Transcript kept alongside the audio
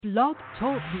Blog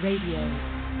Talk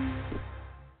Radio.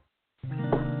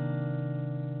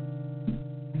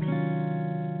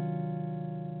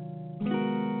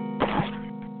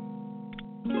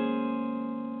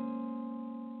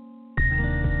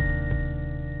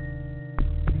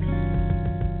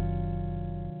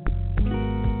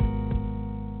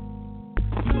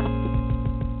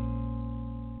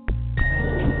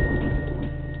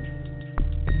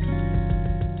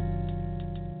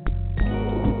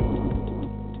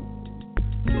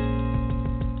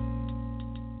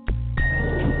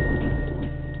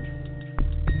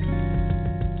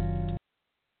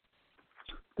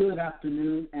 Good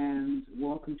afternoon, and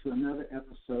welcome to another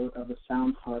episode of the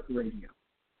Sound Heart Radio.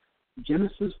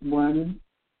 Genesis 1,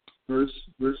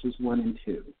 verses 1 and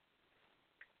 2.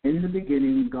 In the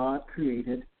beginning, God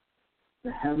created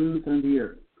the heavens and the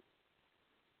earth.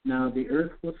 Now the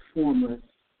earth was formless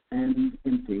and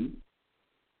empty.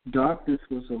 Darkness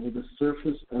was over the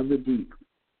surface of the deep,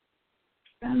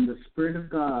 and the Spirit of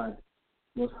God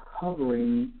was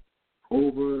hovering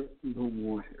over the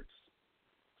waters.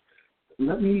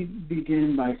 Let me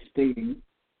begin by stating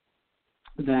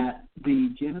that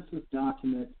the Genesis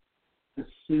document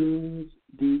assumes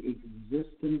the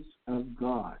existence of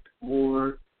God,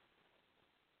 or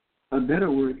a better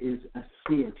word is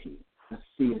atheity,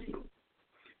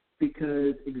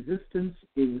 because existence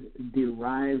is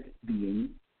derived being.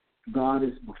 God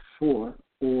is before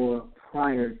or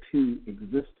prior to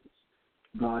existence.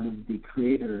 God is the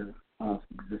creator of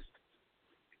existence.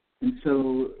 And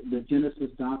so the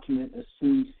Genesis document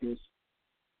assumes his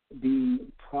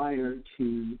being prior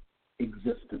to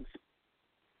existence.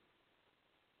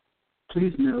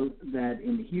 Please note that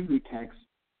in the Hebrew text,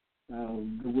 the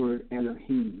word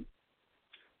Elohim,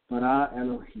 bara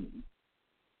Elohim,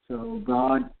 so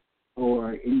God,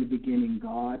 or in the beginning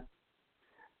God,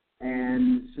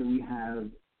 and so we have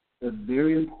a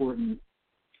very important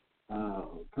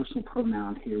personal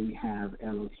pronoun here. We have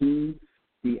Elohim.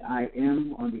 The I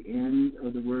am on the end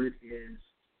of the word is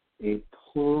a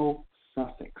plural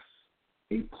suffix.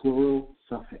 We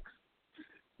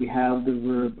have the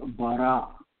verb bara,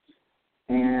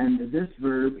 and this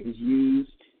verb is used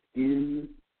in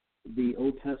the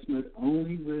Old Testament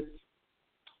only with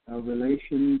a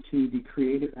relation to the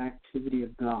creative activity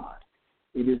of God.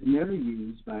 It is never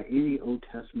used by any Old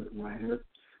Testament writer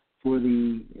for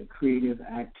the creative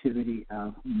activity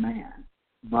of man,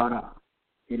 bara.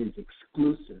 It is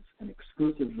an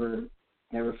exclusive verb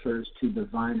that refers to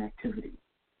divine activity.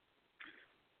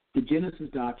 The Genesis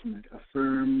document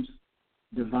affirms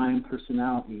divine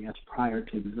personality as prior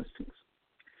to existence.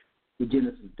 The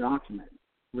Genesis document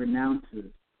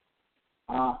renounces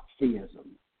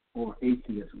atheism or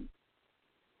atheism.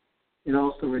 It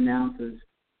also renounces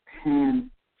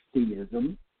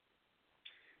pantheism.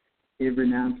 It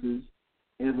renounces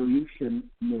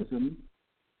evolutionism.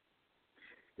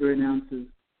 It renounces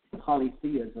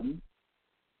polytheism.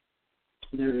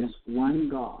 There is one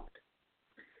God.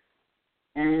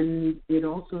 And it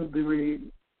also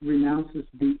renounces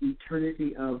the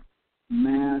eternity of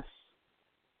mass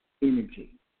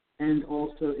energy. And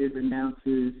also it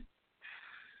renounces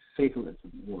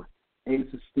fatalism, or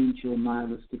existential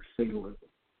nihilistic fatalism.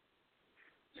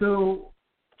 So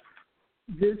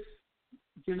this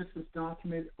Genesis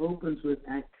document opens with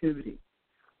activity,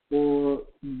 or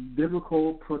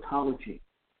biblical protology.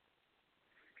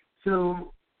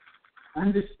 So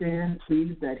understand,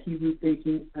 please, that Hebrew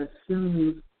thinking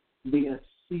assumes the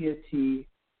aseity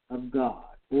of God,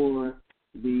 or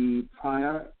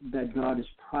that God is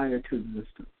prior to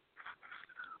existence.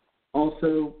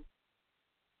 Also,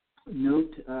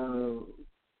 note,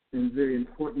 and very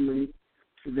importantly,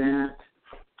 that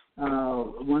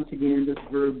once again, this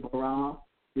verb bara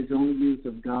is only used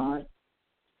of God.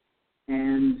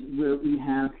 And what we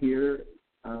have here,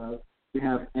 we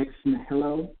have ex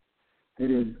nihilo, that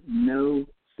is no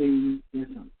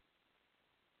thingism.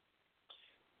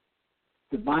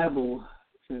 The Bible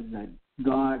says that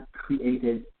God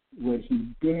created what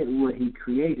he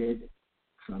created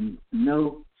from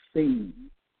no thing.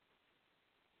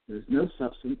 There's no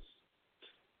substance.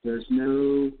 There's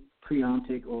no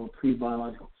preontic or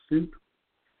prebiological soup.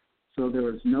 So there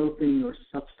is no thing or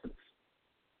substance.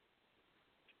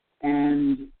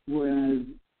 And whereas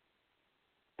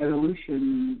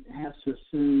evolution has to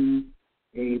assume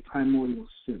a primordial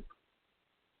soup,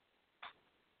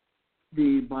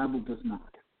 the Bible does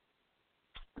not.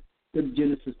 The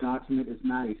Genesis document is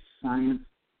not a science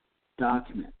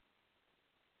document.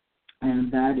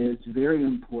 And that is very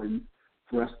important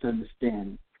for us to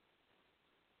understand,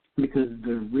 because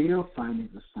the real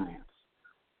findings of science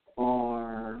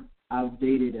are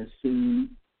outdated as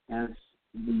soon as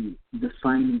the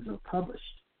findings are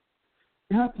published,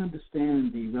 you have to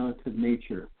understand the relative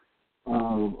nature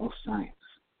of science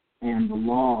and the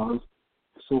laws,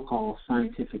 so-called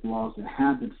scientific laws that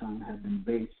have been found have been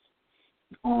based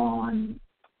on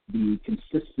the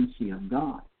consistency of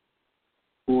God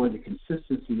or the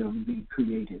consistency of the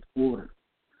created order,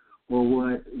 or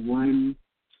what one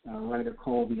writer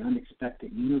called the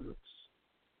unexpected universe.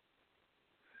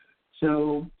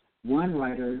 So one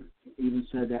writer even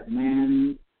said that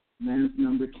man's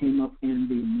number came up in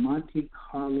the Monte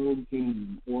Carlo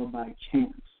game or by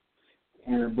chance,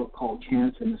 in a book called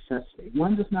Chance and Necessity.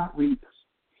 One does not read this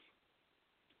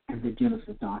in the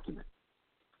Genesis document.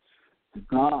 The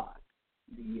God,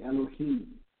 the Elohim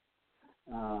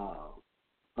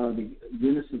of the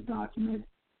Genesis document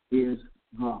is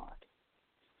God.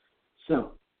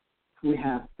 So we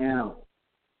have El,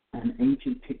 an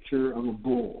ancient picture of a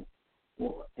bull,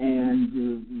 and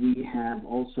we have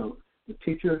also the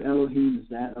picture of Elohim is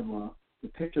that of the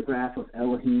pictograph of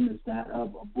Elohim is that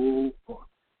of a bull, or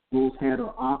bull's head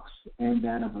or ox, and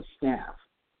that of a staff.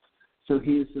 So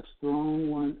he is the strong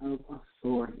one of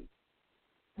authority.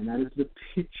 And that is the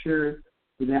picture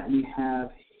that we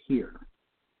have here.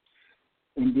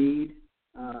 Indeed,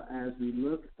 as we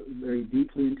look very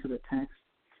deeply into the text,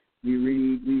 we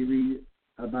read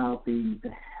about the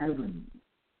heaven,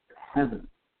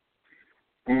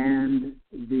 and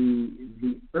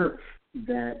the earth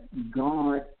that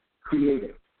God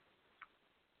created.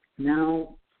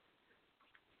 Now,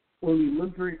 when we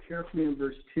look very carefully in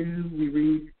verse 2, we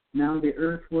read, "Now the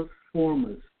earth was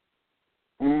formless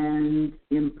and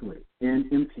empty,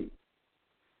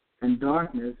 and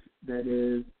darkness, that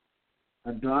is,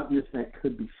 a darkness that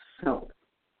could be felt,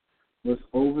 was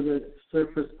over the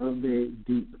surface of the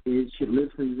deep." It should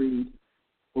literally read,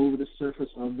 "over the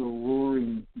surface of the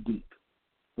roaring deep."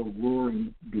 The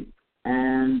roaring deep.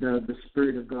 And the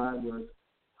Spirit of God was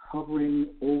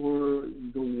hovering over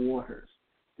the waters.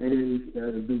 That is,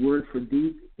 the word for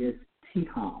deep is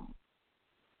tiham.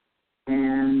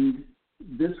 And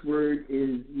this word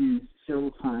is used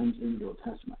several times in the Old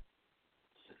Testament.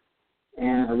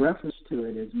 And a reference to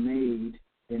it is made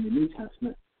in the New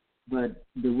Testament, but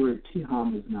the word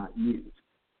tiham is not used.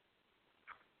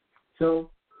 So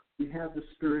you have the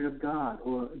Spirit of God,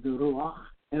 or the Ruach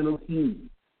Elohim,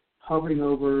 hovering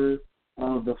over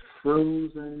the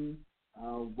frozen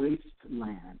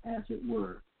wasteland, as it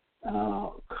were,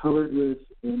 covered with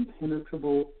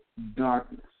impenetrable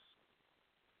darkness.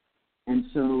 And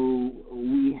so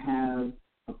we have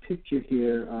a picture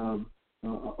here of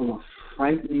a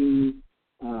frightening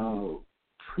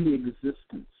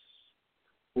pre-existence,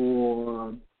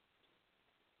 or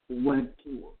what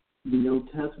the Old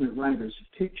Testament writers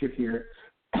picture here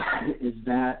is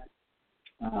that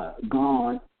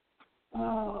God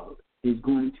is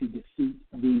going to defeat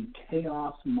the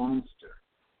chaos monster,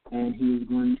 and he is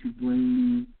going to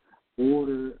bring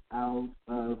order out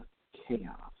of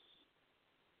chaos.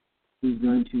 He's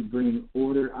going to bring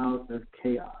order out of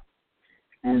chaos.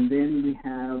 And then we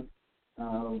have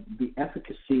the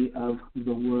efficacy of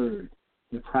the Word,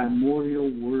 the primordial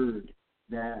Word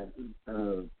that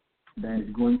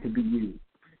is going to be used.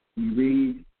 We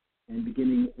read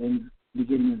beginning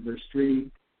in verse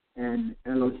 3, "And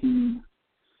Elohim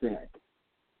said."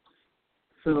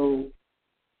 So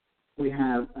we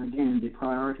have, again, the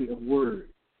priority of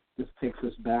Word. This takes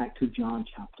us back to John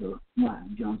chapter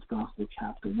 1, John's Gospel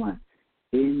chapter 1.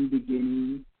 In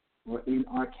beginning, or in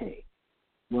arche,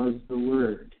 was the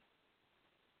Word.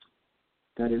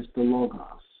 That is the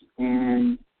Logos.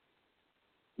 And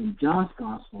in John's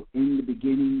Gospel, in the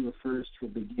beginning refers to a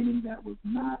beginning that was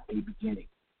not a beginning.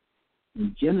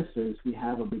 In Genesis, we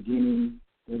have a beginning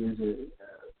that is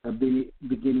a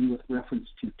beginning with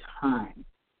reference to time.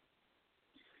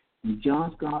 In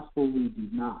John's Gospel, we do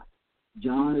not.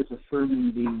 John is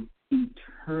affirming the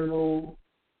eternal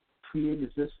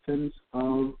pre-existence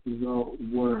of the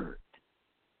Word.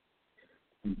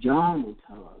 And John will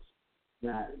tell us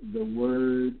that the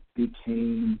Word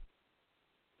became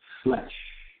flesh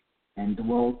and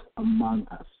dwelt among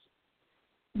us.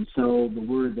 And so the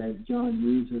word that John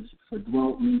uses for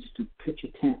dwelt means to pitch a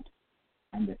tent.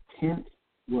 And the tent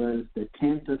was the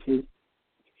tent of his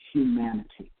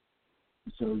humanity.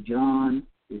 So John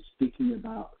is speaking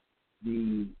about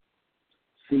the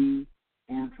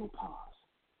anthropos,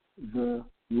 the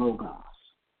Logos.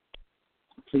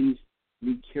 Please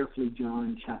read carefully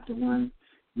John chapter 1.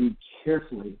 Read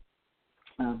carefully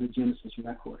the Genesis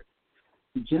record.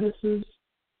 The Genesis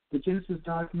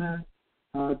document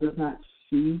does not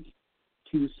seek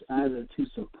to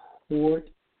support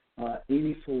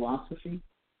any philosophy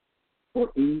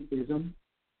or any ism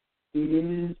It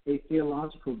is a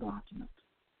theological document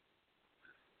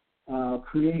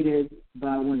created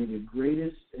by one of the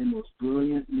greatest and most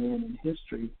brilliant men in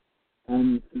history,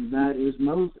 and that is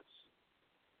Moses.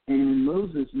 And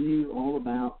Moses knew all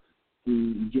about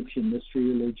the Egyptian mystery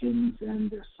religions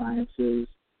and their sciences.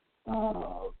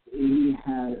 He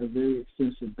had a very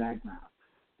extensive background.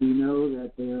 We know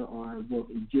that there are both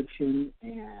Egyptian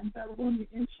and Babylonian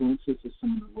influences in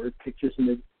some of the word pictures in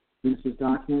the Genesis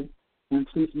document. And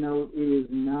please note, it is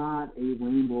not a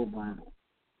rainbow Bible.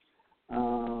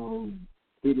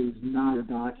 It is not a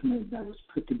document that was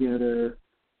put together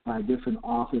by different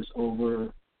authors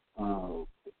over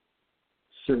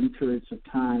certain periods of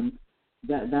time.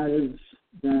 That is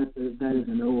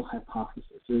an old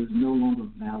hypothesis. It is no longer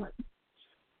valid.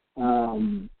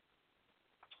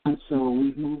 And so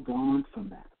we've moved on from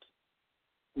that.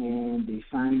 And the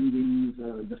finding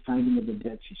of the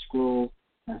Dead Sea Scrolls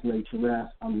has laid to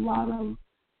rest a lot of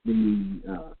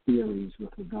the theories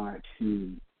with regard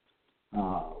to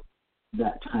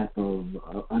that type of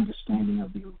understanding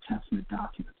of the Old Testament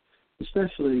documents,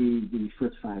 especially the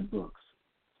first 5 books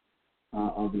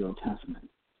of the Old Testament.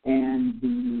 And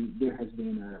there has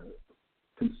been a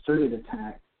concerted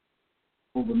attack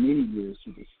over many years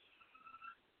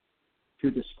to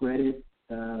discredit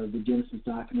the Genesis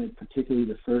document, particularly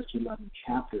the first 11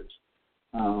 chapters,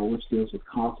 which deals with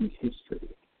cosmic history.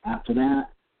 After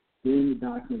that, then the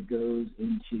document goes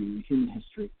into human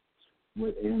history,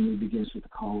 and it begins with the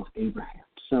call of Abraham.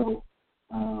 So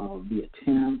the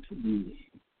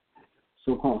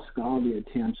so-called scholarly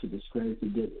attempts to discredit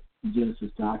the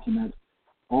Genesis document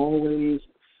always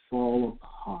fall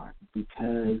apart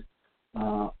because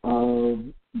of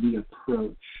the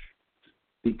approach,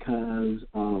 because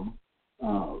of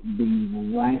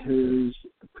the writer's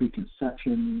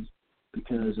preconceptions,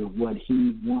 because of what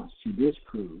he wants to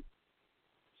disprove.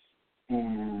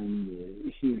 And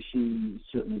he or she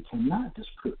certainly cannot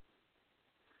disprove,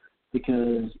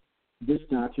 because this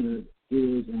document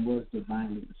is and was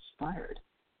divinely inspired.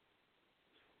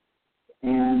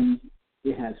 And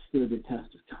it has stood the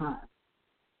test of time.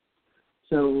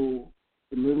 So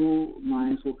little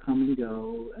minds will come and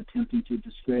go attempting to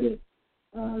discredit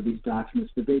these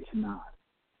documents, but they cannot.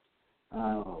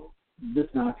 This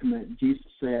document, Jesus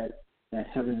said that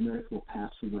heaven and earth will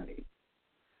pass away,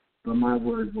 but my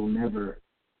word will never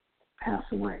pass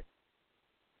away.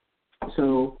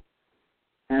 So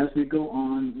as we go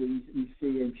on, we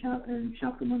see in chapter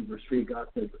 1, verse 3, God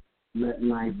said, "Let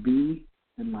light be,"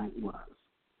 and light was.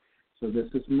 So this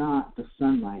is not the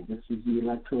sunlight. This is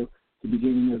the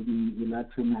beginning of the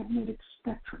electromagnetic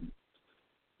spectrum.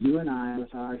 You and I,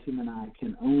 with our human eye,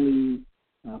 can only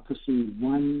perceive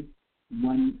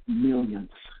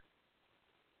 1/1,000,000th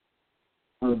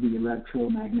of the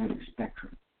electromagnetic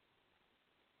spectrum.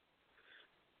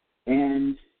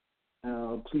 And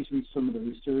please read some of the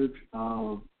research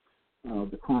of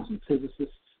the quantum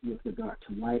physicists with regard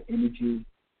to light energy.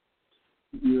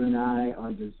 You and I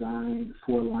are designed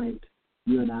for light.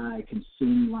 You and I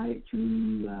consume light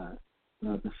through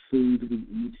the food we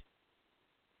eat.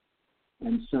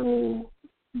 And so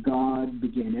God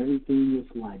began everything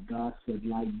with light. God said,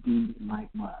 "Light be," light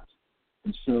was.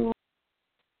 And so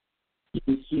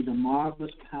you see the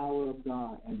marvelous power of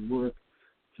God at work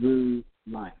through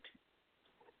light.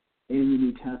 In the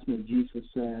New Testament, Jesus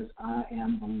says, "I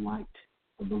am the light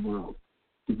of the world."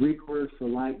 The Greek word for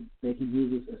light that he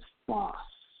uses is phos.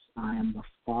 I am the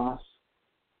phos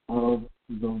of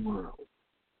the world.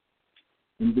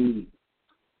 Indeed,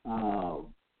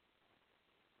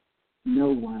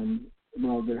 no one,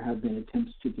 there have been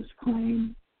attempts to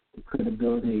disclaim the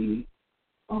credibility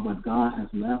of what God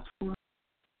has left for us.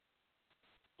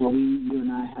 Well, you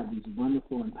and I have these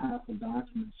wonderful and powerful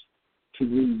documents to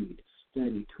read,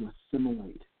 study, to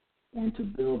assimilate, and to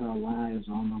build our lives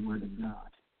on the Word of God.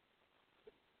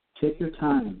 Take your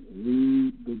time,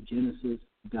 read the Genesis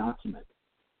document.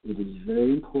 It is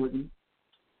very important,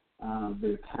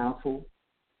 very powerful,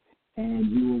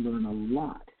 and you will learn a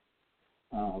lot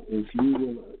if you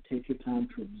will take your time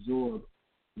to absorb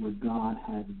what God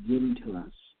has given to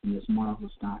us in this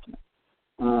marvelous document.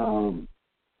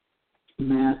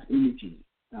 Mass energy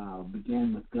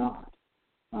began with God.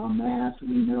 Mass,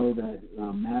 we know that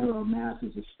matter or mass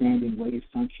is a standing wave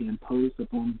function imposed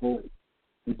upon void.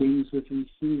 The things which we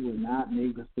see were not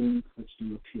made with things which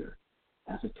do appear,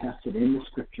 as attested in the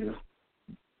Scripture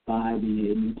by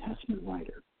the New Testament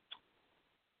writer.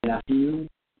 Good afternoon.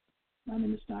 My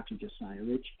name is Dr. Josiah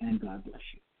Rich, and God bless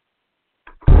you.